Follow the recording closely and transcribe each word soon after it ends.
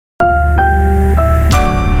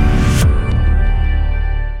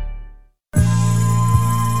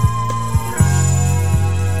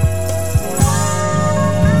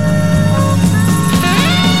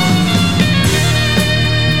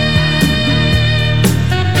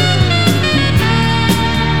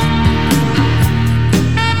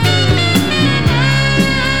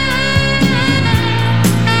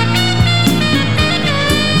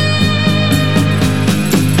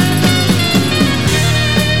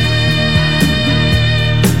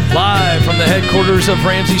headquarters of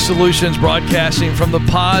Ramsey Solutions, broadcasting from the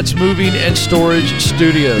Pods Moving and Storage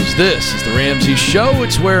Studios. This is the Ramsey Show.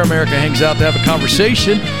 It's where America hangs out to have a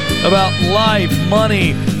conversation about life,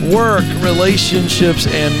 money, work, relationships,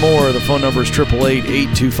 and more. The phone number is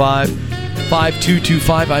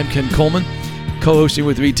 888-825-5225. I'm Ken Coleman. Co-hosting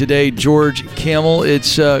with me today, George Kamel.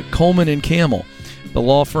 It's Coleman and Kamel, the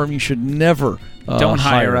law firm you should never don't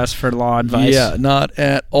hire us for law advice. Yeah, not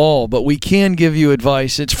at all. But we can give you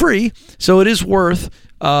advice. It's free, so it is worth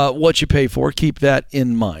what you pay for. Keep that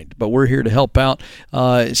in mind. But we're here to help out,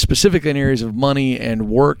 specifically in areas of money and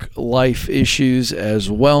work-life issues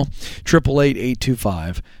as well.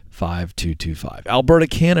 888-825-5225. Alberta,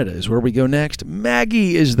 Canada is where we go next.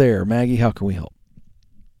 Maggie is there. Maggie, how can we help?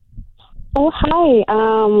 Oh, hi.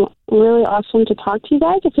 Really awesome to talk to you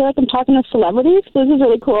guys. I feel like I'm talking to celebrities. This is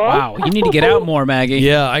really cool. Wow, you need to get out more, Maggie.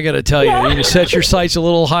 Yeah, I got to tell you, you need to set your sights a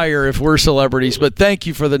little higher if we're celebrities. But thank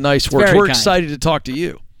you for the nice words. We're excited to talk to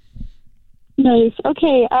you. Nice.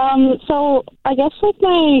 Okay. So I guess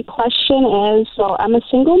my question is, I'm a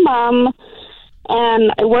single mom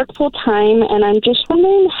and I work full time, and I'm just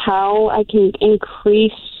wondering how I can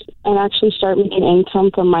increase and actually start making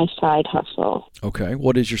income from my side hustle. Okay.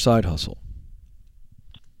 What is your side hustle?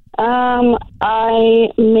 I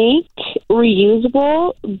make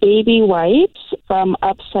reusable baby wipes from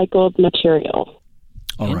upcycled material.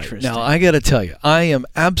 All right. Now, I got to tell you, I am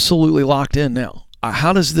absolutely locked in now.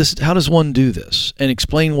 How does one do this? And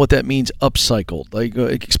explain what that means, upcycled. Like,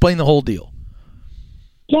 explain the whole deal.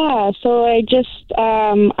 Yeah. So I just,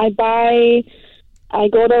 I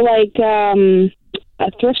go to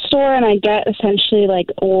a thrift store, and I get essentially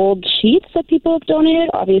old sheets that people have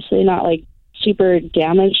donated, obviously not super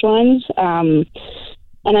damaged ones, and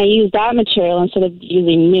I use that material instead of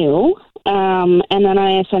using new, and then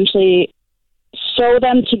I essentially sew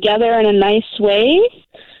them together in a nice way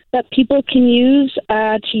that people can use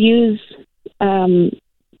for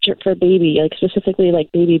baby, specifically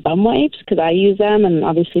baby bum wipes, because I use them, and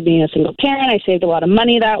obviously being a single parent, I saved a lot of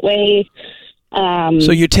money that way.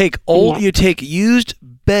 So you take used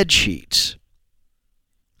bed sheets,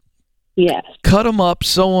 yes, cut them up,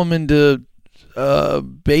 sew them into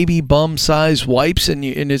baby bum size wipes, and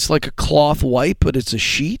it's like a cloth wipe, but it's a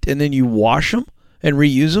sheet, and then you wash them and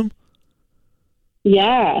reuse them.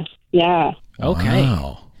 Yeah. Okay.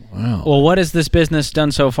 Wow. Well, what has this business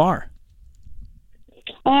done so far?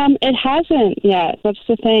 It hasn't yet. That's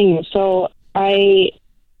the thing. So I'm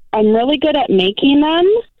really good at making them.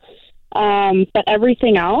 But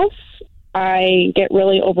everything else, I get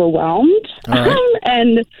really overwhelmed. All right.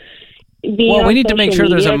 And we need to make sure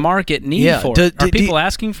there's a market need for it. Are people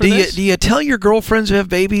asking for this? Do you tell your girlfriends who have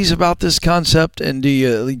babies about this concept, and do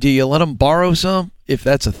you let them borrow some, if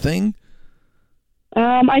that's a thing?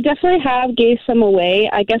 I definitely gave some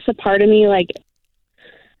away. I guess a part of me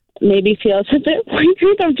maybe feels a bit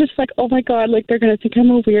weird. I'm just oh my God, they're going to think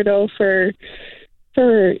I'm a weirdo for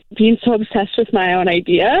being so obsessed with my own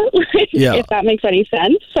idea, if that makes any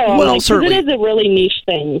sense. So, certainly. It is a really niche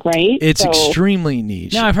thing, right? It's extremely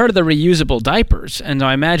niche. Now, I've heard of the reusable diapers, and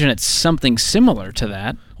I imagine it's something similar to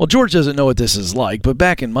that. Well, George doesn't know what this is like, but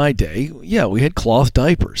back in my day, we had cloth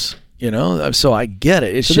diapers, so I get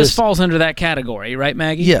it. This falls under that category, right,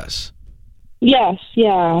 Maggie? Yes. Yes,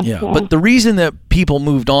 yeah. But the reason that people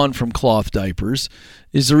moved on from cloth diapers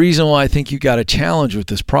is the reason why I think you got a challenge with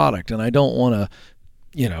this product, and I don't want to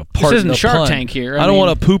this isn't Shark Tank here. I don't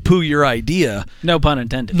want to poo-poo your idea. No pun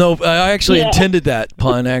intended. No, I actually intended that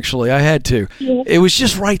pun, actually. I had to. Yeah. It was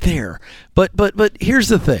just right there. But here's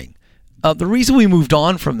the thing. The reason we moved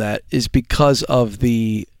on from that is because of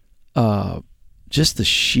the just the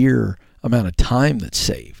sheer amount of time that's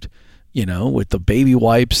saved, with the baby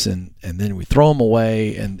wipes, and then we throw them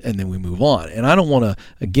away, and then we move on. And I don't want to,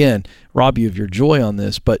 again, rob you of your joy on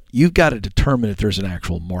this, but you've got to determine if there's an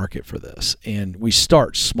actual market for this. And we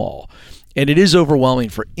start small. And it is overwhelming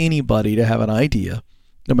for anybody to have an idea,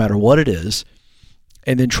 no matter what it is,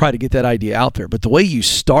 and then try to get that idea out there. But the way you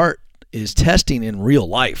start is testing in real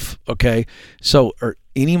life, okay? So are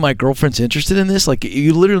any of my girlfriends interested in this?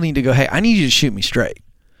 You literally need to go, hey, I need you to shoot me straight.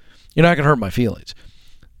 You're not going to hurt my feelings.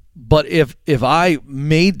 But if I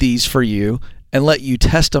made these for you and let you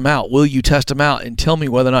test them out, will you test them out and tell me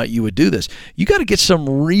whether or not you would do this? You got to get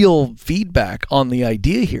some real feedback on the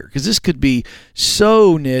idea here, because this could be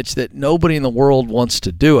so niche that nobody in the world wants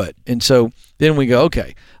to do it. And so then we go,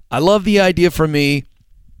 okay, I love the idea for me.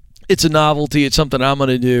 It's a novelty. It's something I'm going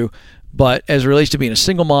to do. But as it relates to being a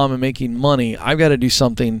single mom and making money, I've got to do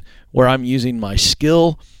something where I'm using my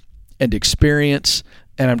skill and experience,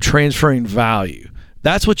 and I'm transferring value.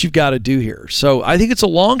 That's what you've got to do here. So I think it's a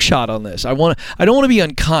long shot on this. I don't want to be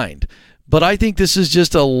unkind, But I think this is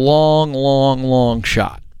just a long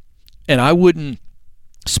shot. And I wouldn't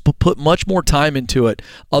put much more time into it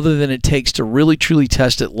other than it takes to really, truly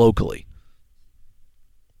test it locally.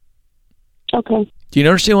 Okay. Do you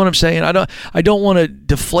understand what I'm saying? I don't want to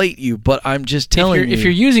deflate you, but I'm just telling you. If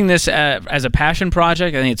you're using this as a passion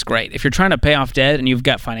project, I think it's great. If you're trying to pay off debt and you've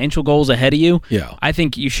got financial goals ahead of you, I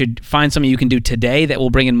think you should find something you can do today that will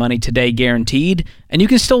bring in money today guaranteed, and you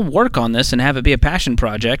can still work on this and have it be a passion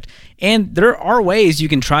project. And there are ways you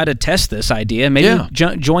can try to test this idea. Maybe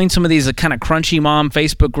join some of these kind of crunchy mom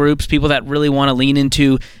Facebook groups, people that really want to lean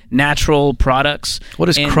into natural products. What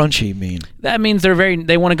does crunchy mean? That means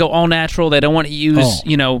they want to go all natural. They don't want to use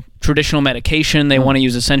traditional medication. They want to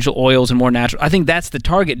use essential oils and more natural. I think that's the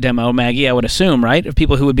target demo, Maggie, I would assume, right? Of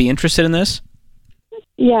people who would be interested in this?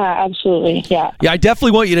 Yeah, absolutely. Yeah. Yeah, I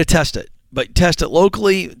definitely want you to test it. But test it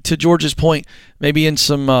locally, to George's point, maybe in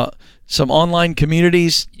some online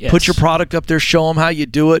communities. Yes. Put your product up there, show them how you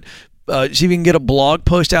do it. See if you can get a blog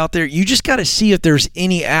post out there. You just got to see if there's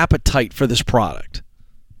any appetite for this product.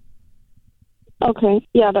 Okay.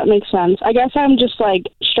 Yeah, that makes sense. I guess I'm just like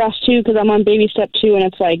stressed too because I'm on baby step 2, and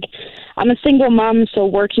it's like I'm a single mom, so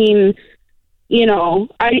working,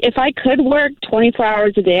 if I could work 24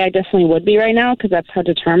 hours a day, I definitely would be right now because that's how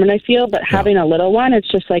determined I feel. But having a little one, it's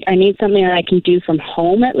just like I need something that I can do from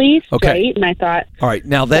home at least, right? And I thought, all right,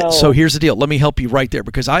 now so here's the deal. Let me help you right there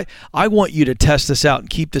because I want you to test this out and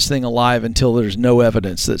keep this thing alive until there's no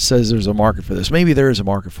evidence that says there's a market for this. Maybe there is a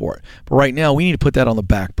market for it, but right now we need to put that on the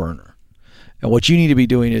back burner. And what you need to be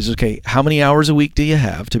doing is, okay, how many hours a week do you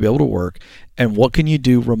have to be able to work, and what can you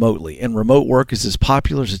do remotely? And remote work is as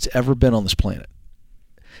popular as it's ever been on this planet.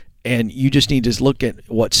 And you just need to look at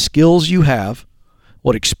what skills you have,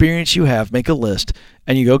 what experience you have, make a list,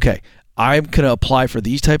 and you go, okay, I'm going to apply for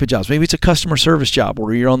these type of jobs. Maybe it's a customer service job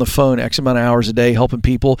where you're on the phone X amount of hours a day helping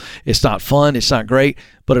people. It's not fun, it's not great,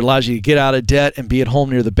 but it allows you to get out of debt and be at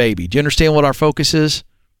home near the baby. Do you understand what our focus is?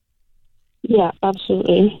 Yeah,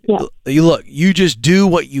 absolutely. Yeah. You just do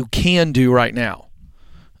what you can do right now,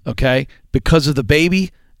 okay? Because of the baby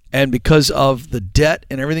and because of the debt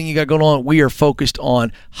and everything you got going on, we are focused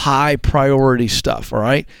on high priority stuff, all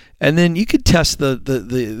right? And then you could test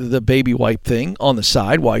the baby wipe thing on the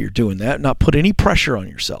side while you're doing that, not put any pressure on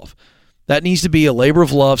yourself. That needs to be a labor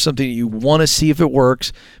of love, something that you want to see if it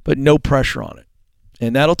works, but no pressure on it.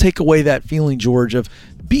 And that'll take away that feeling, George, of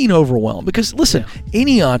being overwhelmed. Because, listen,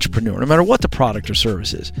 any entrepreneur, no matter what the product or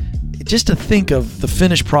service is, just to think of the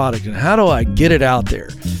finished product and how do I get it out there.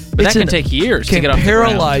 But that can take years to get off the ground.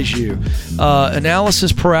 Can paralyze you.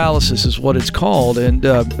 Analysis paralysis is what it's called. And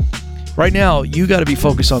right now, you got to be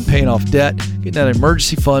focused on paying off debt, getting that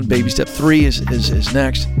emergency fund. Baby step 3 is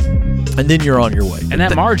next. And then you're on your way. And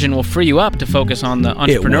that margin will free you up to focus on the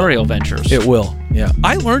entrepreneurial ventures. It will, yeah.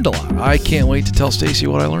 I learned a lot. I can't wait to tell Stacy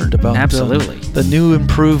what I learned about the new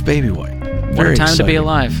improved baby wipe. What a time to be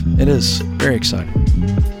alive. It is. Very exciting.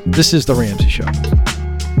 This is The Ramsey Show.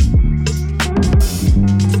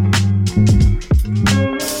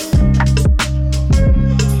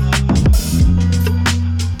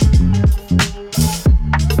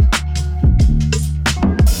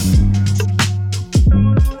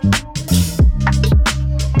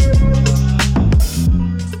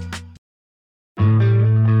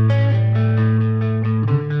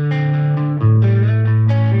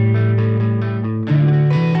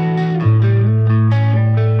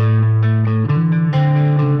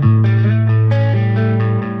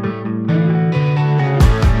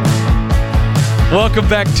 Welcome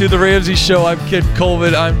back to The Ramsey Show. I'm Ken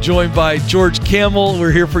Coleman. I'm joined by George Kamel.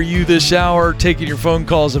 We're here for you this hour, taking your phone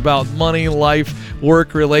calls about money, life,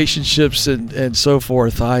 work, relationships, and so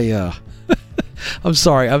forth. I'm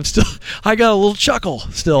sorry. I got a little chuckle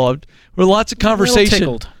still. We're lots of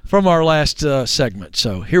conversation from our last segment.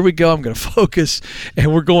 So here we go. I'm going to focus,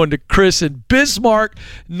 and we're going to Chris in Bismarck,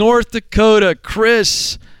 North Dakota.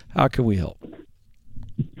 Chris, how can we help?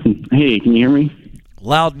 Hey, can you hear me?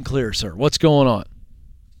 Loud and clear, sir. What's going on?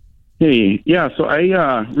 Hey, yeah, so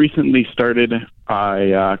I recently started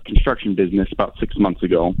a construction business about 6 months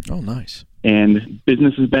ago. Oh, nice. And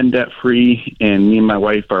business has been debt-free, and me and my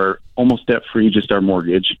wife are almost debt-free, just our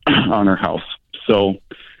mortgage on our house. So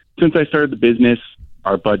since I started the business,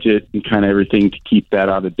 our budget and kind of everything to keep that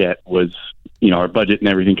out of debt was, our budget and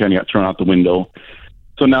everything kind of got thrown out the window.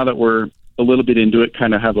 So now that we're a little bit into it,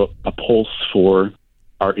 kind of have a pulse for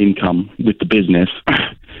our income with the business.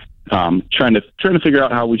 Trying to figure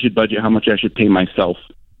out how we should budget, how much I should pay myself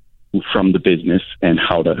from the business, and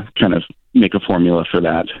how to kind of make a formula for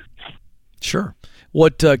that. Sure.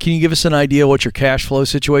 What can you give us an idea what your cash flow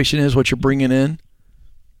situation is, what you're bringing in?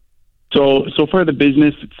 So far the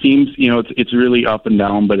business, it seems, it's really up and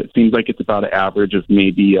down, but it seems like it's about an average of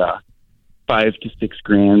maybe $5,000 to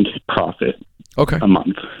 $6,000 profit a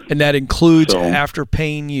month. And that includes after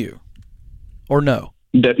paying you, or no?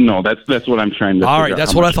 That's what I'm trying to. All right,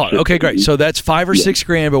 that's what I thought. Okay, great. So that's $5,000 or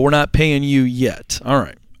 $6,000, but we're not paying you yet. All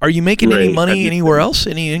right. Are you making any money anywhere else?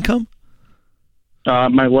 Any income?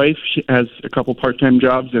 My wife has a couple part-time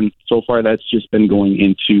jobs, and so far that's just been going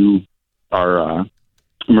into our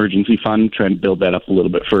emergency fund, trying to build that up a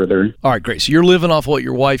little bit further. All right, great. So you're living off what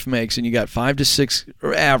your wife makes, and you got $5,000 to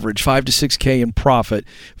 $6,000 in profit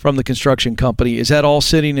from the construction company. Is that all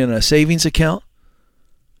sitting in a savings account?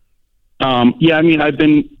 Yeah, I mean, I've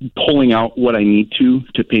been pulling out what I need to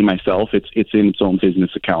pay myself. It's in its own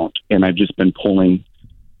business account, and I've just been pulling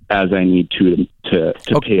as I need to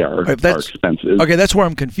pay our expenses. Okay, that's where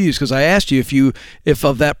I'm confused, because I asked you if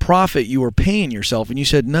of that profit you were paying yourself, and you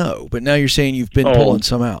said no, but now you're saying you've been pulling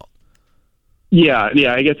some out. Yeah,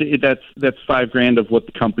 I guess that's $5,000 of what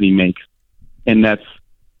the company makes, and that's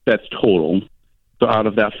total. So out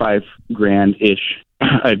of that $5,000-ish,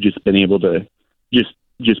 I've just been able to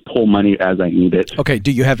just pull money as I need it. Okay,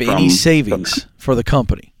 do you have any savings for the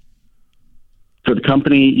company? For the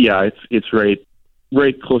company, yeah, it's right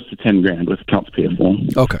close to $10,000 with accounts payable.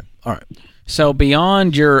 Okay, all right. So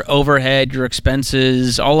beyond your overhead, your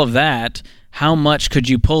expenses, all of that, how much could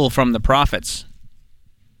you pull from the profits?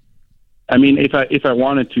 I mean, if I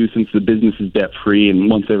wanted to, since the business is debt free, and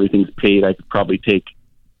once everything's paid, I could probably take,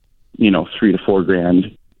 $3,000 to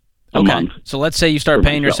 $4,000 a month. So let's say you start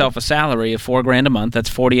paying yourself a salary of $4,000 a month. That's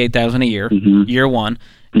 $48,000 a year, year one,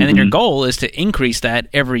 and then your goal is to increase that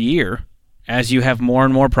every year as you have more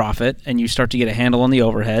and more profit, and you start to get a handle on the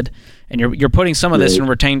overhead, and you're putting some of this in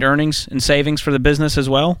retained earnings and savings for the business as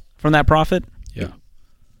well from that profit. Yeah,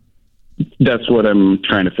 that's what I'm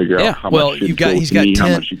trying to figure out. How much he's got 10. How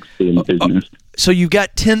much you can stay in the business. So you've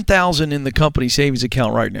got $10,000 in the company savings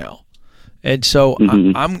account right now, and so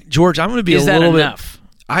I'm George. I'm going to be a little bit.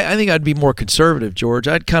 I think I'd be more conservative, George.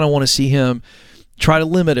 I'd kind of want to see him try to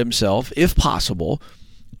limit himself, if possible,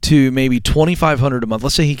 to maybe $2,500 a month.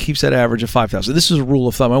 Let's say he keeps that average of $5,000. This is a rule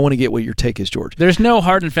of thumb. I want to get what your take is, George. There's no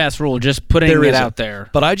hard and fast rule, just putting it out there.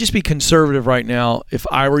 But I'd just be conservative right now if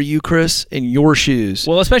I were you, Chris, in your shoes.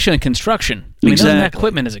 Well, especially in construction. I mean, that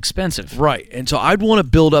equipment is expensive. Right. And so I'd want to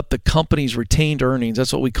build up the company's retained earnings.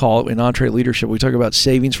 That's what we call it in EntreLeadership. We talk about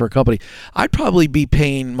savings for a company. I'd probably be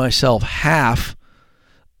paying myself half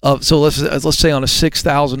of, so let's say on a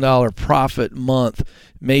 $6,000 profit month,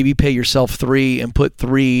 maybe pay yourself $3,000 and put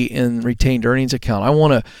 $3,000 in retained earnings account. I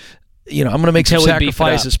want to, I'm going to make some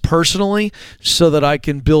sacrifices personally so that I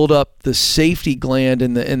can build up the safety gland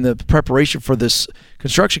in the preparation for this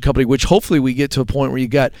construction company, which hopefully we get to a point where you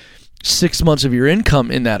got 6 months of your income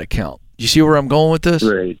in that account. You see where I'm going with this?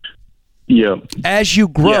 Right. Yeah. As you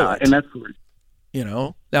grow, and that's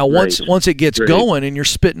now once it gets going and you're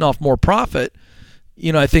spitting off more profit,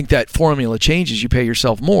 I think that formula changes. You pay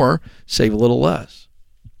yourself more, save a little less.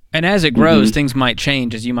 And as it grows, things might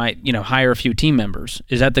change as you might, hire a few team members.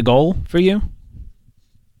 Is that the goal for you?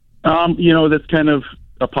 That's kind of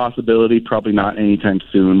a possibility, probably not anytime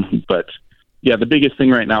soon. But yeah, the biggest thing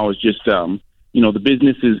right now is just, the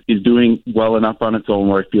business is doing well enough on its own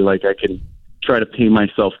where I feel like I can try to pay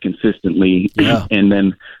myself consistently and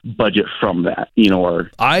then budget from that,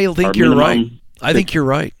 I think you're right. I think you're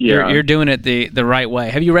right. Yeah. You're doing it the right way.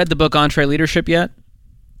 Have you read the book EntreLeadership yet?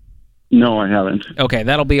 No, I haven't. Okay,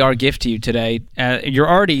 that'll be our gift to you today. You're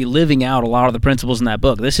already living out a lot of the principles in that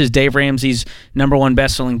book. This is Dave Ramsey's #1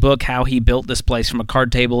 best-selling book, how he built this place from a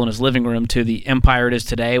card table in his living room to the empire it is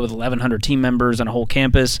today with 1,100 team members and a whole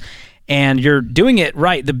campus. And you're doing it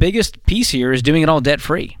right. The biggest piece here is doing it all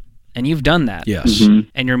debt-free. And you've done that. Yes.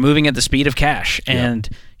 And you're moving at the speed of cash. And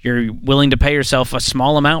you're willing to pay yourself a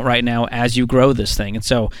small amount right now as you grow this thing. And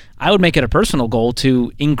so I would make it a personal goal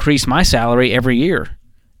to increase my salary every year.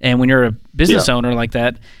 And when you're a business owner like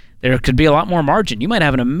that, there could be a lot more margin. You might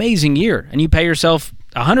have an amazing year and you pay yourself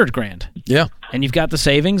 $100,000. Yeah. And you've got the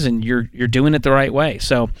savings and you're doing it the right way.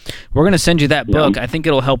 So we're going to send you that book. I think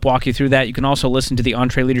it'll help walk you through that. You can also listen to the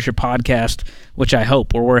EntreLeadership podcast, which I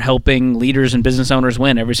hope, where we're helping leaders and business owners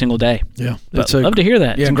win every single day. Yeah. But love to hear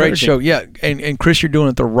that. Yeah, great show. Yeah. And Chris, you're doing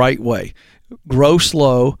it the right way. Grow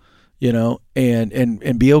slow.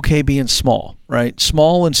 and be okay being small, right?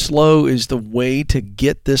 Small and slow is the way to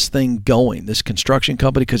get this thing going, this construction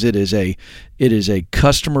company, because it is a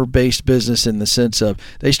customer-based business in the sense of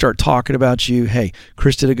they start talking about you. Hey,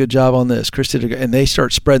 Chris did a good job on this. And they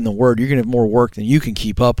start spreading the word. You're going to have more work than you can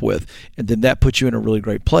keep up with. And then that puts you in a really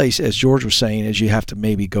great place, as George was saying, as you have to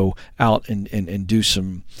maybe go out and do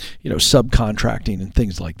some, subcontracting and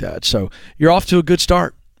things like that. So you're off to a good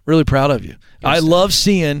start. Really proud of you. I love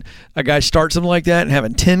seeing a guy start something like that and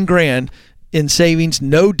having 10 grand in savings,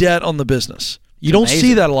 no debt on the business. You don't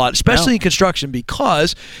see that a lot, especially in construction,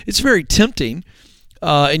 because it's very tempting.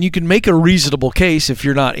 And you can make a reasonable case if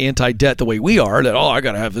you're not anti-debt the way we are, that, I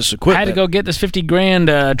got to have this equipment. I had to go get this 50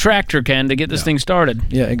 grand tractor, Ken, to get this thing started.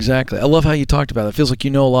 Yeah, exactly. I love how you talked about it. It feels like you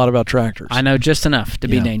know a lot about tractors. I know just enough to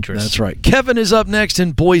be dangerous. That's right. Kevin is up next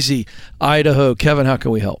in Boise, Idaho. Kevin, how can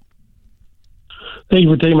we help? Thank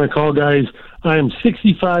you for taking my call, guys. I am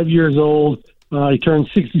 65 years old. I turn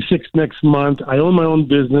 66 next month. I own my own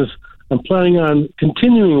business. I'm planning on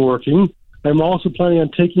continuing working. I'm also planning on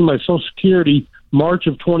taking my Social Security March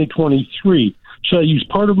of 2023. Should I use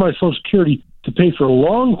part of my Social Security to pay for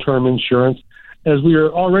long-term insurance, as we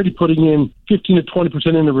are already putting in 15 to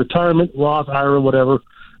 20% into retirement, Roth, IRA, whatever.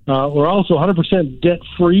 We're also 100%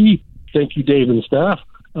 debt-free. Thank you, Dave and staff.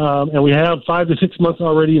 And we have 5 to 6 months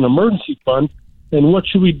already in emergency fund. And what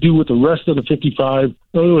should we do with the rest of the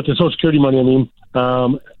with the Social Security money,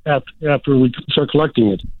 after we start collecting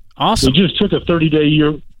it? Awesome. We just took a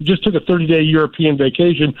 30-day European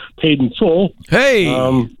vacation, paid in full. Hey,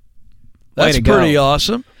 that's pretty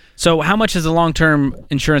awesome. So how much is the long-term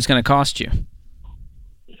insurance going to cost you?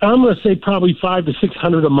 I'm going to say probably $500 to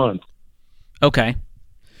 $600 a month. Okay.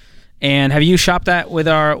 And have you shopped that with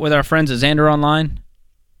our friends at Xander Online?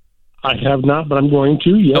 I have not, but I'm going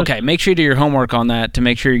to, yes. Okay, make sure you do your homework on that to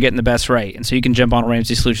make sure you're getting the best rate. And so you can jump on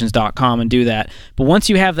RamseySolutions.com and do that. But once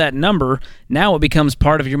you have that number, now it becomes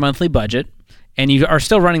part of your monthly budget, and you are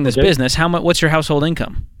still running this business. What's your household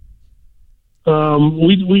income?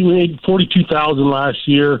 We made $42,000 last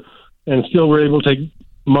year, and still we're able to take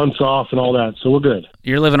months off and all that, so we're good.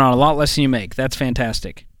 You're living on a lot less than you make. That's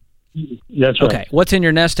fantastic. That's right. Okay, what's in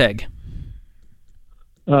your nest egg?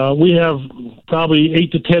 We have probably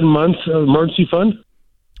 8 to 10 months of emergency fund.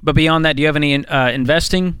 But beyond that, do you have any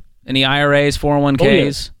investing? Any IRAs,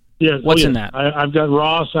 401ks? Yes. What's in that? I've got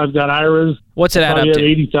Ross. I've got IRAs. What's it add up to?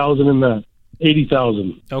 $80,000 in that.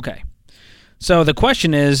 $80,000. Okay. So the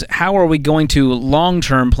question is, how are we going to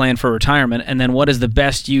long-term plan for retirement, and then what is the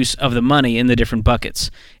best use of the money in the different buckets?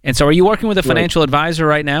 And so are you working with a financial advisor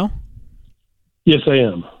right now? Yes, I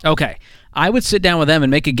am. Okay. I would sit down with them and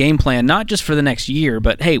make a game plan, not just for the next year,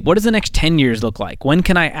 but, hey, what does the next 10 years look like? When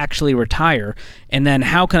can I actually retire? And then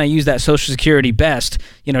how can I use that Social Security best?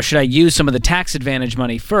 Should I use some of the tax advantage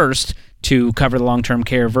money first to cover the long-term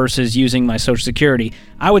care versus using my Social Security?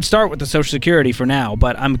 I would start with the Social Security for now,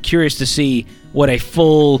 but I'm curious to see what a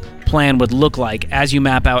full plan would look like as you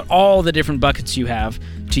map out all the different buckets you have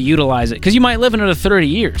to utilize it. Because you might live another 30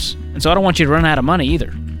 years, and so I don't want you to run out of money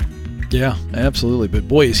either. Yeah, absolutely. But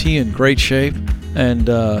boy, is he in great shape, and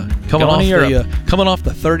coming off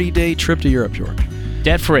the 30-day trip to Europe, George.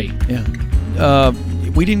 Debt free. Yeah.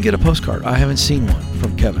 We didn't get a postcard. I haven't seen one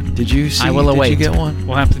from Kevin. Did you see? I will await. Did you get one?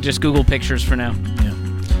 We'll have to just Google pictures for now. Yeah.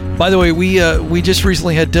 By the way, we just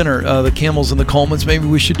recently had dinner. The Camels and the Colemans. Maybe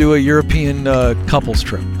we should do a European couples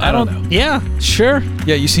trip. I don't know. Yeah, sure.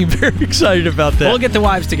 Yeah, you seem very excited about that. We'll get the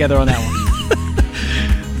wives together on that one.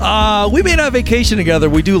 We may not vacation together.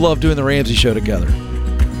 We do love doing the Ramsey Show together.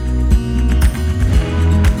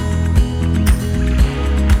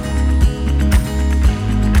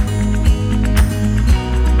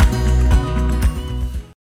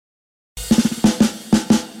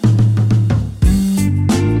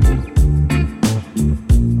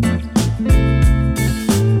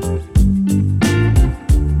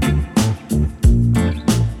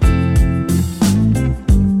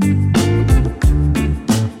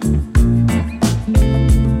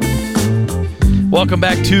 Welcome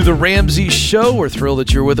back to the Ramsey Show. We're thrilled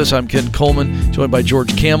that you're with us. I'm Ken Coleman, joined by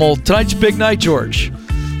George Kamel. Tonight's a big night, George.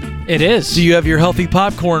 It is. Do you have your healthy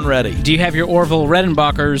popcorn ready? Do you have your Orville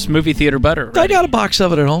Redenbacher's movie theater butter ready? I got a box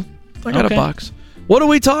of it at home. I got a box. What are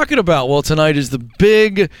we talking about? Well, tonight is the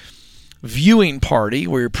big viewing party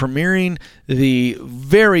where you're premiering the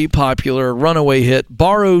very popular runaway hit,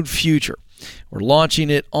 Borrowed Future. We're launching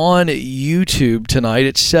it on YouTube tonight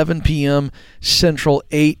at 7 p.m. Central,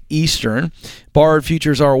 8 Eastern. Borrowed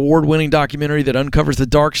Future is our award-winning documentary that uncovers the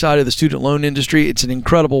dark side of the student loan industry. It's an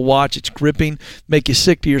incredible watch. It's gripping, make you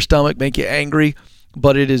sick to your stomach, make you angry,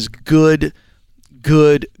 but it is good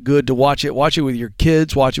good to watch it. Watch it with your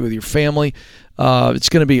kids. Watch it with your family. It's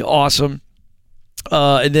going to be awesome.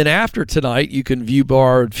 And then after tonight, you can view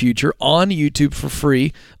Borrowed Future on YouTube for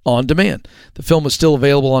free on demand. The film is still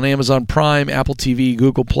available on Amazon Prime, Apple TV,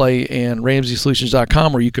 Google Play, and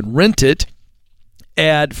RamseySolutions.com, where you can rent it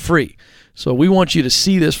ad-free. So we want you to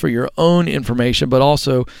see this for your own information, but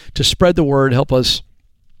also to spread the word, help us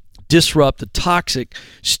disrupt the toxic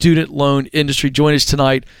student loan industry. Join us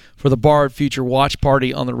tonight for the Borrowed Future watch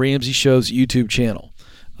party on the Ramsey Show's YouTube channel.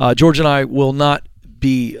 George and I will not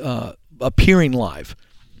be appearing live.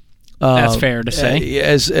 That's fair to say.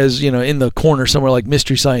 As you know, in the corner somewhere like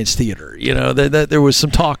Mystery Science Theater. You know, that there was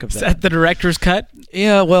some talk of that. Is that the director's cut?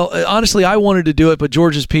 Yeah, well, honestly, I wanted to do it, but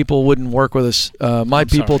George's people wouldn't work with us. My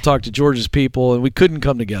people talked to George's people, and we couldn't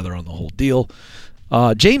come together on the whole deal.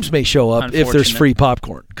 James may show up if there's free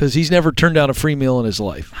popcorn, because he's never turned down a free meal in his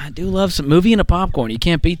life. I do love some movie and a popcorn. You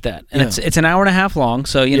can't beat that. And it's an hour and a half long,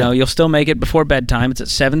 so you know you'll still make it before bedtime. It's at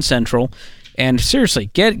 7 Central. And seriously,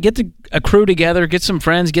 get a crew together, get some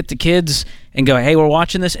friends, get the kids, and go, hey, we're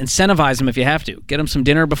watching this. Incentivize them if you have to. Get them some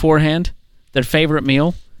dinner beforehand, their favorite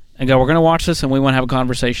meal, and go, we're going to watch this, and we want to have a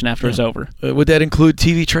conversation after it's over. Would that include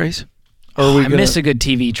TV trays? I miss a good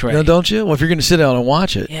TV tray. No, don't you? Well, if you're going to sit down and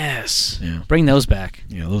watch it. Yes. Yeah. Bring those back.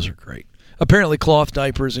 Yeah, those are great. Apparently, cloth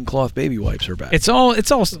diapers and cloth baby wipes are back. It's all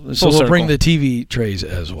so we'll bring the TV trays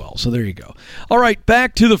as well. So there you go. All right,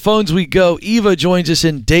 back to the phones we go. Eva joins us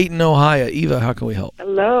in Dayton, Ohio. Eva, how can we help?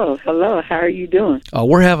 Hello. How are you doing?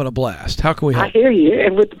 We're having a blast. How can we help? I hear you,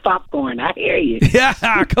 and with the popcorn, I hear you.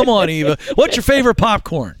 Yeah, come on, Eva. What's your favorite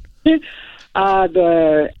popcorn? The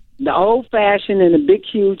old fashioned in the big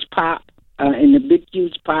huge pot,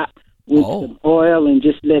 with some oil and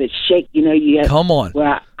just let it shake. You know, you have. Come on.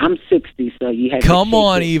 Well, I'm 60, so you have. Come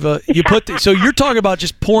on, Eva. You put so you're talking about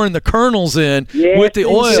just pouring the kernels in with the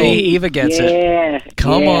oil. See, Eva gets it.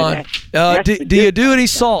 Come on. Do you do any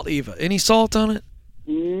salt, Eva? Any salt on it?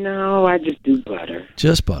 No, I just do butter.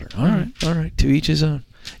 Just butter. All right. To each his own.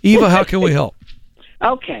 Eva, how can we help?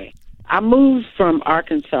 Okay, I moved from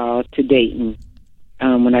Arkansas to Dayton.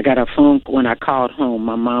 When I called home,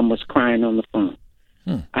 my mom was crying on the phone.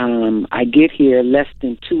 I get here less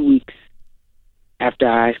than 2 weeks after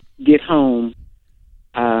I get home.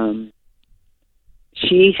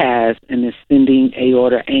 She has an ascending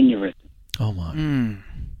aorta aneurysm. Oh, my.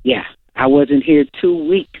 Yeah. I wasn't here 2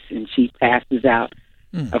 weeks, and she passes out.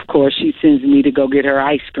 Of course, she sends me to go get her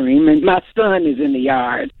ice cream, and my son is in the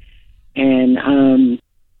yard. And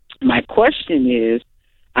my question is,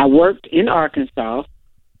 I worked in Arkansas,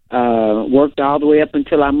 worked all the way up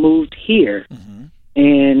until I moved here.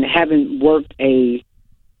 And haven't worked a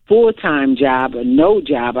full-time job or no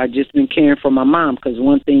job. I've just been caring for my mom because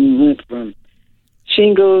one thing went from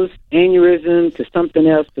shingles, aneurysm to something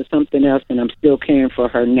else, and I'm still caring for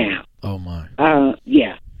her now. Oh, my.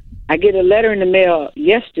 Yeah. I get a letter in the mail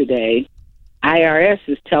yesterday. IRS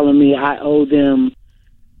is telling me I owe them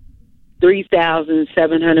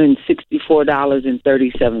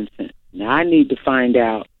 $3,764.37. Now, I need to find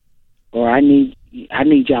out, or I need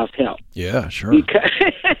y'all's help. Yeah, sure.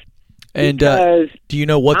 And do you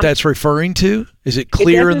know what that's referring to? Is it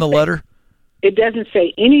clear in the letter? It doesn't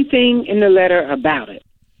say anything in the letter about it.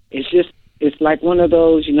 It's like one of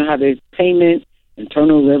those, you know how the payment,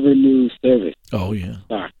 Internal Revenue Service. Oh, yeah.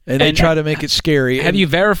 And they try to make it scary. Have you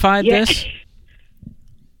verified this?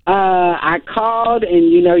 I called,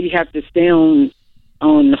 and, you know, you have to stay on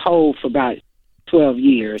hold for about 12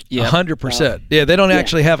 years. Yeah, 100%. They don't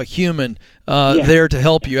actually have a human there to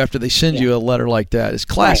help you after they send you a letter like that. It's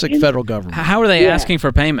classic federal government. How are they asking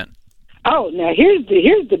for payment? Oh, now here's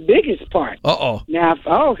the biggest part. Uh-oh. Now,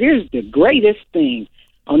 here's the greatest thing.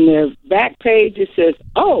 On their back page, it says,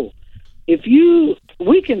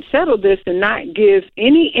 we can settle this and not give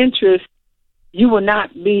any interest. You will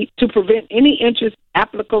not be, to prevent any interest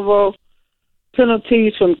applicable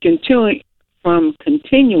penalties from continuing,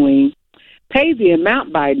 pay the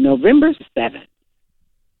amount by November 7th.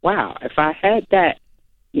 Wow, if I had that,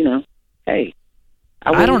 you know, hey.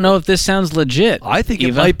 I don't know if this sounds legit. I think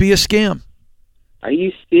it might be a scam. Are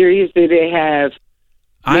you serious? Do they have...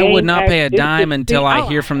 I would not pay a dime until I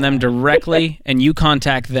hear from them directly and you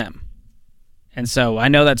contact them. And so I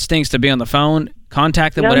know that stinks to be on the phone.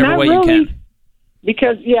 Contact them whatever way you can.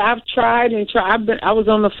 Because, I've tried and tried. I was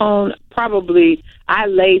on the phone, I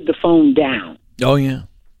laid the phone down. Oh, yeah.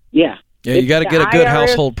 Yeah. Yeah, you got to get a good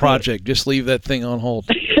household project. Just leave that thing on hold.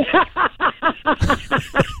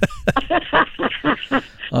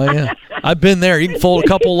 Oh, yeah. I've been there. You can fold a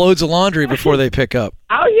couple loads of laundry before they pick up.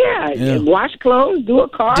 Oh, yeah. Wash clothes, do a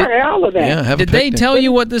car, all of that. Yeah, Did they tell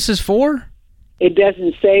you what this is for? it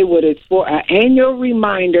doesn't say what it's for. An annual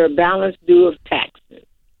reminder, balance due of taxes.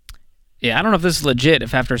 Yeah, I don't know if this is legit.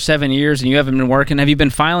 If after 7 years and you haven't been working, have you been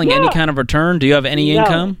filing any kind of return? Do you have any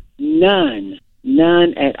income? None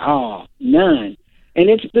at all, none. And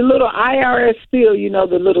it's the little IRS seal,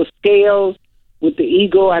 the little scales with the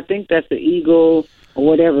eagle. I think that's the eagle or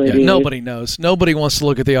whatever it is. Nobody knows. Nobody wants to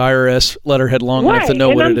look at the IRS letterhead long enough to know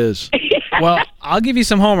what it is. Well, I'll give you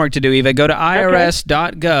some homework to do, Eva. Go to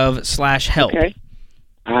irs.gov/help. Okay.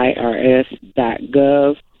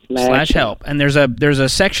 irs.gov/help. And there's a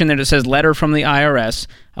section there that says letter from the IRS.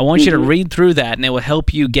 I want you to read through that, and it will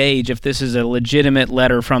help you gauge if this is a legitimate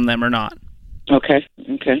letter from them or not. Okay.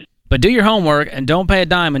 But do your homework and don't pay a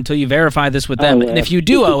dime until you verify this with them. And if you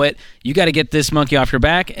do owe it, you got to get this monkey off your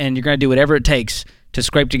back, and you're going to do whatever it takes to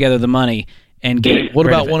scrape together the money and get. What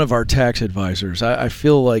about one of our tax advisors? I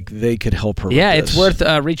feel like they could help her. Yeah, with it's this.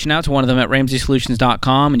 worth reaching out to one of them at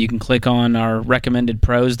RamseySolutions.com, and you can click on our recommended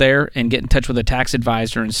pros there and get in touch with a tax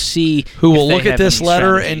advisor and see who will look at this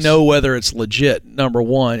letter and know whether it's legit. Number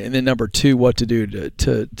one, and then number two, what to do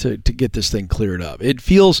to get this thing cleared up. It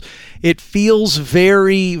feels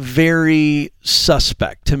very, very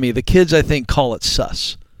suspect to me. The kids, I think, call it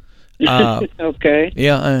sus. Okay.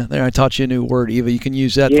 Yeah, there. I taught you a new word, Eva. You can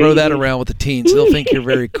use that. Throw that around with the teens. They'll think you're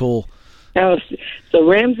very cool. So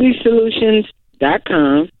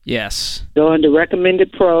RamseySolutions.com. Yes. Go under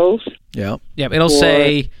recommended pros. Yeah. Yep. It'll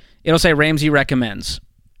say Ramsey recommends.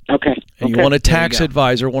 Okay. And you want a tax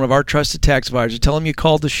advisor, one of our trusted tax advisors. Tell them you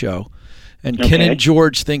called the show, and Ken and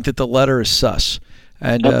George think that the letter is sus,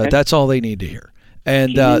 and that's all they need to hear.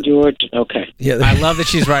 And George, okay. Yeah, I love that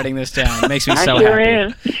she's writing this down. It makes me so happy.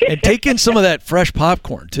 Am. And take in some of that fresh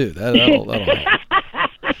popcorn too. That'll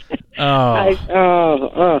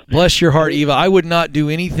help. Bless your heart, Eva. I would not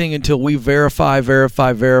do anything until we verify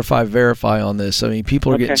on this. I mean,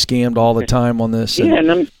 people are getting scammed all the time on this.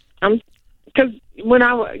 And I'm because when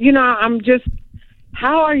I'm just,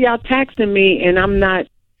 how are y'all taxing me and I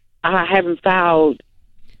haven't filed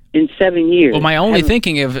in 7 years. Well, my only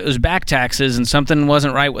thinking of it was back taxes and something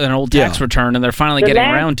wasn't right with an old tax return, and they're finally getting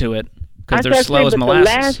around to it because they're slow as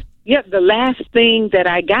molasses. The last thing that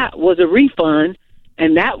I got was a refund,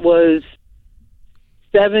 and that was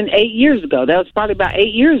 7-8 years ago. That was probably about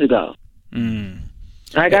 8 years ago.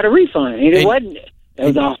 I got a refund, and it wasn't. It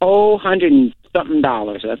was a whole $100-something.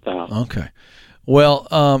 That's all. Okay. Well,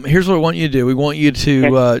 here's what we want you to do. We want you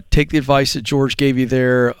to take the advice that George gave you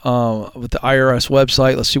there with the IRS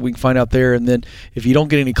website. Let's see what we can find out there. And then if you don't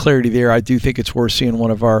get any clarity there, I do think it's worth seeing one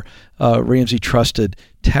of our Ramsey trusted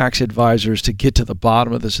tax advisors to get to the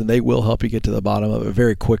bottom of this, and they will help you get to the bottom of it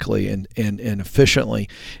very quickly and efficiently.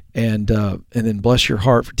 And then bless your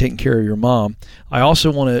heart for taking care of your mom. I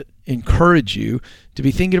also want to encourage you to be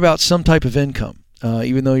thinking about some type of income.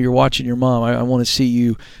 Even though you're watching your mom, I want to see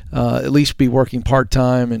you at least be working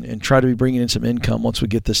part-time and try to be bringing in some income once we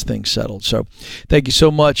get this thing settled. So thank you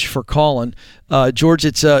so much for calling. George,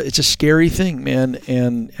 it's a scary thing, man,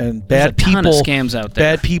 and bad people, ton of scams out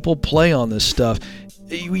there. Bad people play on this stuff.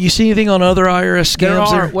 You see anything on other IRS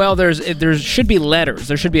scams there? Well, there should be letters.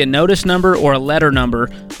 There should be a notice number or a letter number,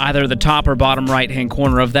 either the top or bottom right-hand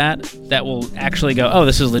corner of that will actually go, oh,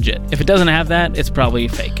 this is legit. If it doesn't have that, it's probably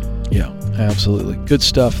fake. Yeah, absolutely. Good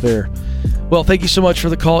stuff there. Well, thank you so much for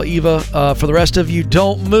the call, Eva. For the rest of you,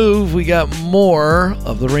 don't move. We got more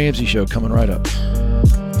of The Ramsey Show coming right up.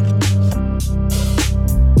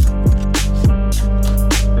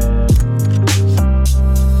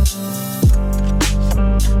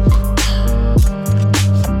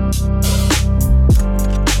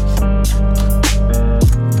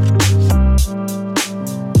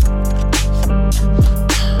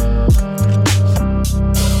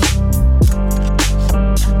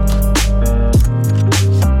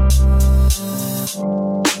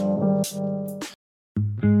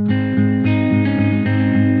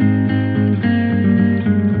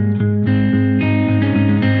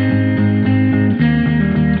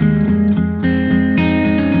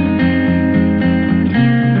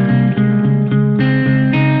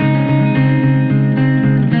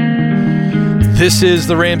 This is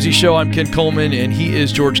The Ramsey Show. I'm Ken Coleman, and he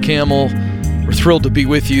is George Kamel. We're thrilled to be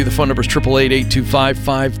with you. The phone number is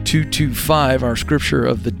 888-825-5225. Our scripture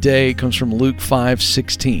of the day comes from Luke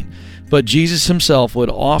 5:16. But Jesus himself would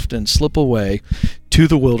often slip away to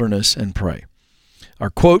the wilderness and pray. Our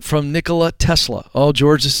quote from Nikola Tesla. Oh,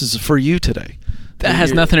 George, this is for you today. That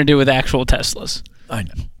has nothing to do with actual Teslas. I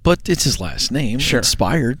know, but it's his last name. Sure.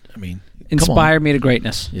 Inspired. I mean, inspired me to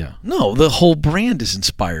greatness. Yeah. No, the whole brand is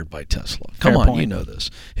inspired by Tesla. Come on, you know this.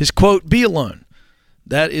 His quote, be alone.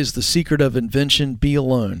 That is the secret of invention. Be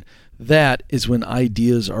alone. That is when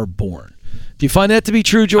ideas are born. Do you find that to be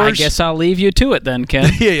true, George? I guess I'll leave you to it then,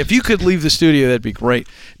 Ken. Yeah, if you could leave the studio, that'd be great.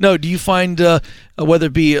 No, do you find, whether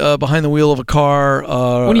it be behind the wheel of a car...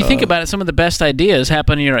 when you think about it, some of the best ideas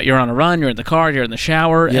happen. You're on a run, you're in the car, you're in the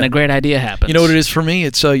shower, and a great idea happens. You know what it is for me?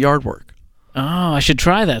 It's yard work. Oh, I should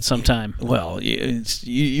try that sometime. Well,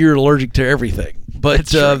 you're allergic to everything. But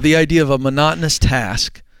the idea of a monotonous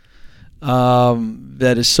task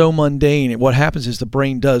that is so mundane, what happens is the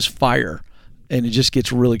brain does fire. And it just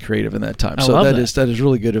gets really creative in that time. So that is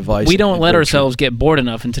really good advice. We don't let ourselves get bored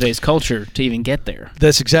enough in today's culture to even get there.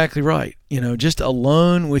 That's exactly right. Just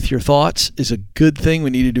alone with your thoughts is a good thing. We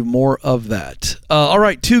need to do more of that. All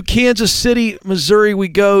right, to Kansas City, Missouri we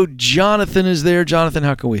go. Jonathan is there. Jonathan,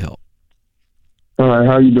 how can we help? All right,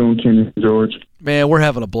 how you doing, Kenny and George? Man, we're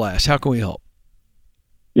having a blast. How can we help?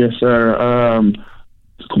 Yes, sir.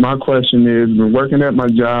 My question is, I've been working at my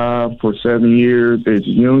job for 7 years. It's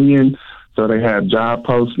union. So they have job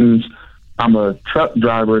postings. I'm a truck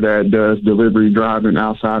driver that does delivery driving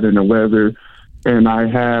outside in the weather, and I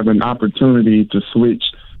have an opportunity to switch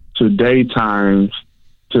to daytimes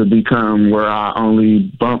to become where I only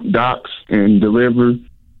bump docks and deliver,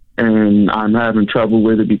 and I'm having trouble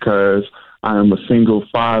with it because I am a single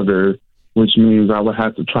father, which means I would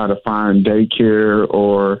have to try to find daycare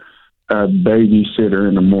or a babysitter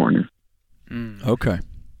in the morning. Okay.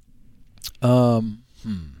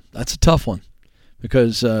 That's a tough one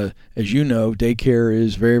because, as you know, daycare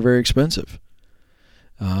is very, very expensive.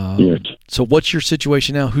 Yes. So what's your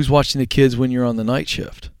situation now? Who's watching the kids when you're on the night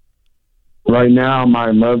shift? Right now,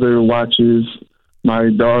 my mother watches my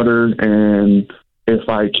daughter, and if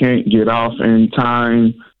I can't get off in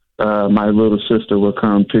time, my little sister will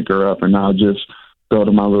come pick her up, and I'll just go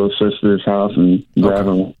to my little sister's house and grab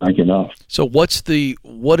her when I get off. So what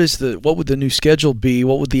would the new schedule be?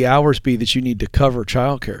 What would the hours be that you need to cover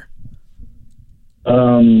childcare?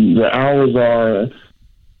 The hours are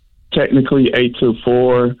technically 8 to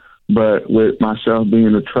 4, but with myself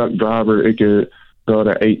being a truck driver, it could go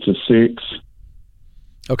to 8 to 6.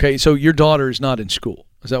 Okay, so your daughter is not in school.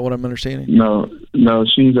 Is that what I'm understanding? No,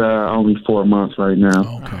 she's only 4 months right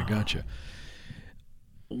now. Okay, gotcha.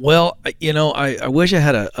 Well, I wish I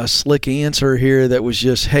had a slick answer here that was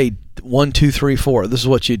just, hey, 1, 2, 3, 4. This is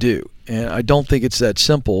what you do, and I don't think it's that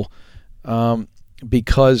simple,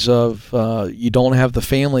 because of you don't have the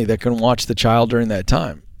family that can watch the child during that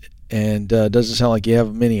time, and it doesn't sound like you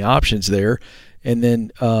have many options there. And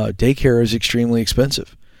then daycare is extremely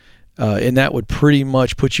expensive, and that would pretty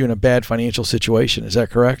much put you in a bad financial situation. Is that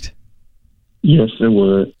correct? Yes, it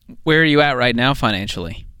would. Where are you at right now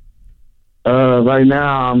financially? Right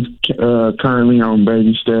now, I'm currently on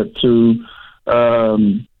baby step 2.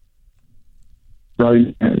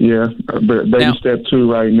 Baby step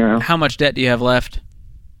 2 right now. How much debt do you have left?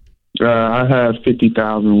 I have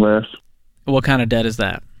 $50,000 left. What kind of debt is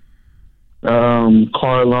that?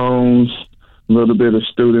 Car loans, a little bit of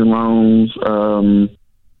student loans,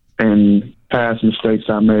 and past mistakes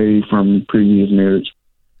I made from previous marriage.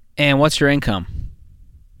 And what's your income?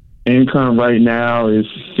 Income right now is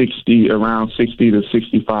around 60 to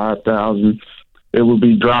 65,000. It will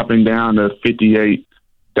be dropping down to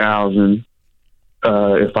 58,000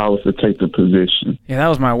 if I was to take the position. Yeah, that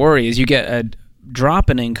was my worry. Is you get a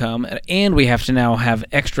drop in income, and we have to now have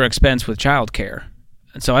extra expense with childcare.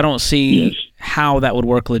 And so I don't see how that would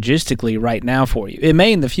work logistically right now for you. It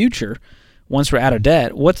may in the future, once we're out of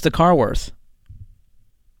debt. What's the car worth?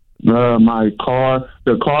 The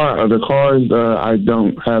cars, I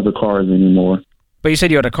don't have the cars anymore. But you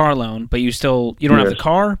said you had a car loan, but you don't have the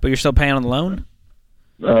car, but you're still paying on the loan?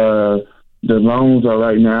 The loans are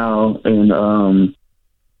right now, and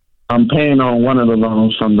I'm paying on one of the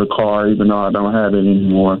loans from the car, even though I don't have it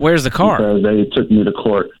anymore. Where's the car? Because they took me to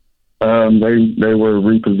court. They were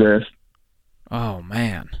repossessed. Oh,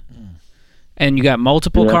 man. And you got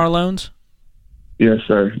multiple car loans? Yes,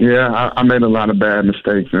 sir. Yeah, I made a lot of bad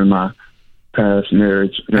mistakes in my past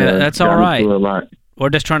marriage. That's all right. We're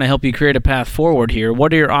just trying to help you create a path forward here.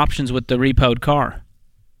 What are your options with the repoed car?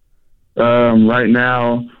 Right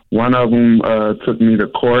now, one of them took me to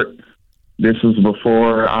court. This was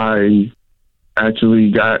before I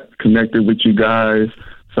actually got connected with you guys.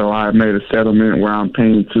 So I made a settlement where I'm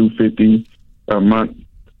paying $250 a month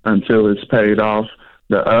until it's paid off.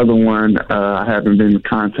 The other one, I haven't been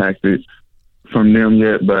contacted from them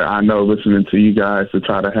yet, but I know listening to you guys to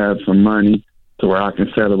try to have some money to where I can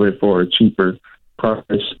settle it for a cheaper price.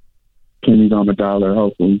 Pennies on the dollar,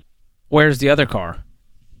 hopefully. Where's the other car?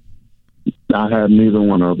 I have neither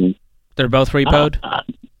one of them. They're both repoed? I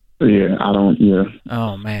don't.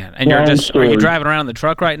 Oh, man. And are you driving around in the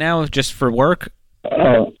truck right now just for work?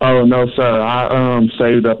 Oh no, sir. I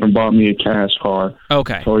saved up and bought me a cash car.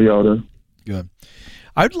 Okay. Toyota. Good.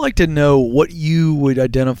 I'd like to know what you would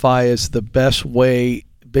identify as the best way,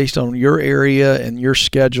 based on your area and your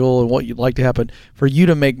schedule and what you'd like to happen, for you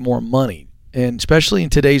to make more money. And especially in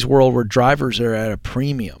today's world where drivers are at a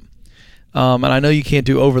premium. And I know you can't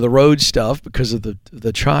do over-the-road stuff because of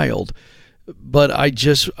the child, but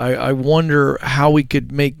I wonder how we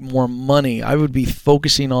could make more money. I would be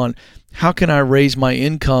focusing on how can I raise my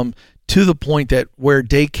income to the point that where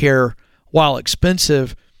daycare, while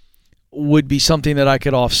expensive, would be something that I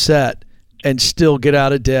could offset and still get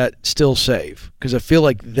out of debt, still save. Because I feel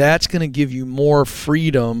like that's going to give you more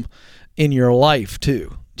freedom in your life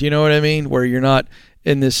too. Do you know what I mean? Where you're not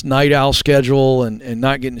in this night owl schedule and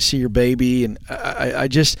not getting to see your baby. And I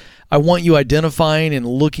want you identifying and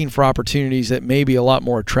looking for opportunities that may be a lot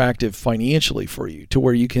more attractive financially for you to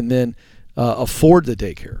where you can then afford the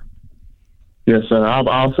daycare. Yes, sir. I've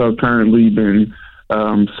also currently been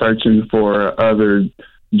searching for other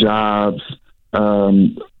jobs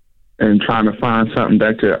and trying to find something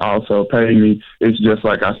that could also pay me. It's just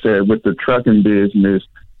like I said, with the trucking business,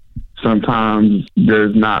 sometimes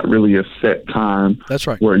there's not really a set time. That's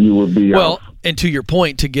right. Where you will be off. And to your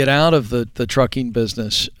point, to get out of the trucking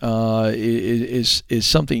business is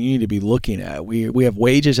something you need to be looking at. We have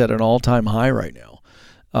wages at an all-time high right now.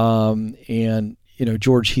 And,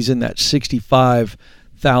 George, he's in that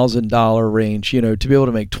 $65,000 range. To be able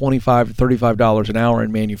to make $25 to $35 an hour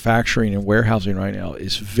in manufacturing and warehousing right now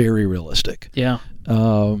is very realistic. Yeah.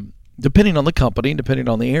 Depending on the company, depending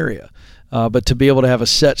on the area. But to be able to have a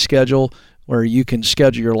set schedule where you can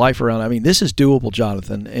schedule your life around, I mean, this is doable,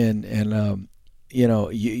 Jonathan. And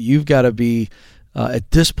you've got to be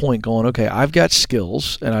at this point going, okay, I've got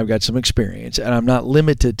skills and I've got some experience and I'm not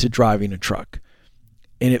limited to driving a truck.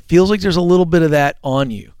 And it feels like there's a little bit of that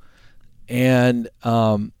on you. And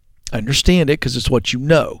I understand it because it's what you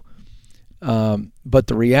know. But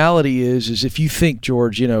the reality is if you think,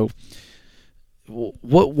 George, if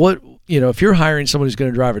you're hiring someone who's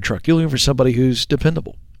going to drive a truck, you're looking for somebody who's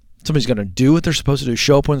dependable. Somebody's going to do what they're supposed to do,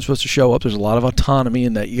 show up when they're supposed to show up. There's a lot of autonomy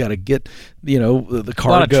in that. You got to get, the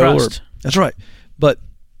car to go. That's right. But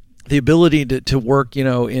the ability to work,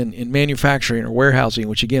 in manufacturing or warehousing,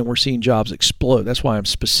 which again, we're seeing jobs explode. That's why I'm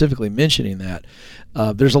specifically mentioning that.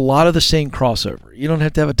 There's a lot of the same crossover. You don't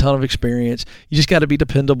have to have a ton of experience. You just got to be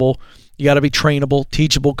dependable. You got to be trainable,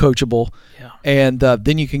 teachable, coachable. Yeah. And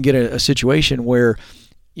then you can get a situation where,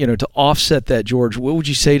 to offset that, George, what would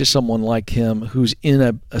you say to someone like him who's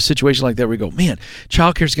in a situation like that where you go, man,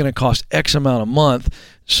 childcare is going to cost X amount a month,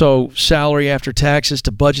 so salary after taxes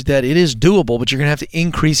to budget that, it is doable, but you're going to have to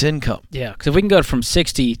increase income. Yeah, because if we can go from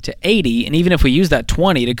 60 to 80, and even if we use that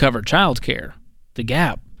 20 to cover childcare, the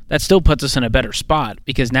gap, that still puts us in a better spot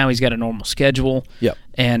because now he's got a normal schedule. Yep.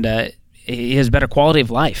 And he has better quality of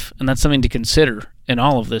life, and that's something to consider in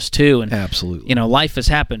all of this too. And absolutely, life has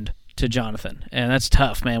happened to Jonathan, and that's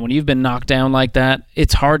tough, man. When you've been knocked down like that,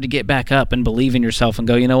 it's hard to get back up and believe in yourself and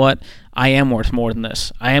go, you know what, I am worth more than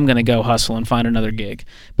this. I am going to go hustle and find another gig.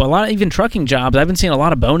 But a lot of even trucking jobs, I've been seeing a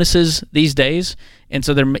lot of bonuses these days, and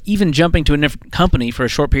so they're even jumping to a different company for a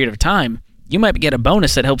short period of time. You might get a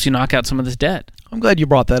bonus that helps you knock out some of this debt. I'm glad you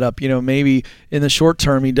brought that up. Maybe in the short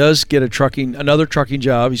term, he does get another trucking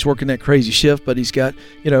job. He's working that crazy shift, but he's got,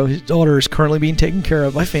 his daughter is currently being taken care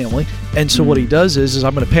of by family. And so what he does is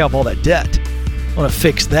I'm going to pay off all that debt. I want to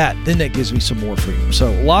fix that. Then that gives me some more freedom. So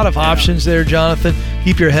a lot of options there, Jonathan.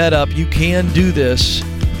 Keep your head up. You can do this.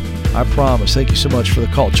 I promise. Thank you so much for the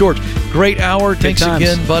call. George, great hour. Thanks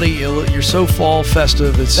again, buddy. You're so fall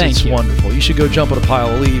festive. It's wonderful. You should go jump on a pile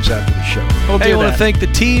of leaves after the show. I want to thank the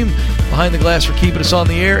team behind the glass for keeping us on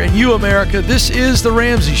the air. And you, America, this is The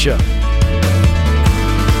Ramsey Show.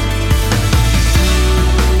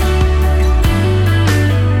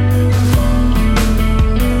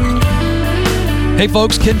 Hey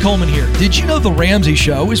folks, Ken Coleman here. Did you know The Ramsey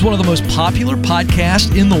Show is one of the most popular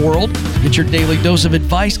podcasts in the world? To get your daily dose of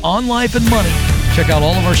advice on life and money, check out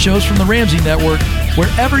all of our shows from The Ramsey Network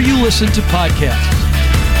wherever you listen to podcasts.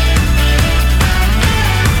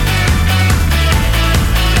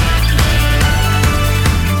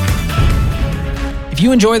 If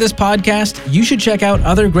you enjoy this podcast, you should check out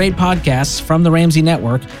other great podcasts from The Ramsey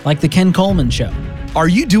Network, like The Ken Coleman Show. Are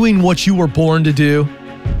you doing what you were born to do?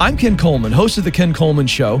 I'm Ken Coleman, host of The Ken Coleman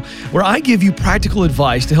Show, where I give you practical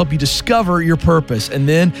advice to help you discover your purpose and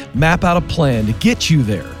then map out a plan to get you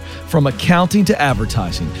there. From accounting to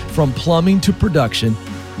advertising, from plumbing to production,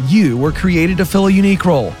 you were created to fill a unique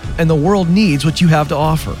role, and the world needs what you have to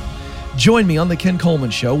offer. Join me on The Ken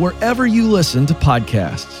Coleman Show wherever you listen to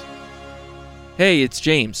podcasts. Hey, it's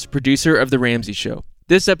James, producer of The Ramsey Show.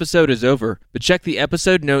 This episode is over, but check the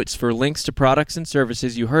episode notes for links to products and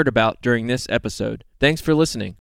services you heard about during this episode. Thanks for listening.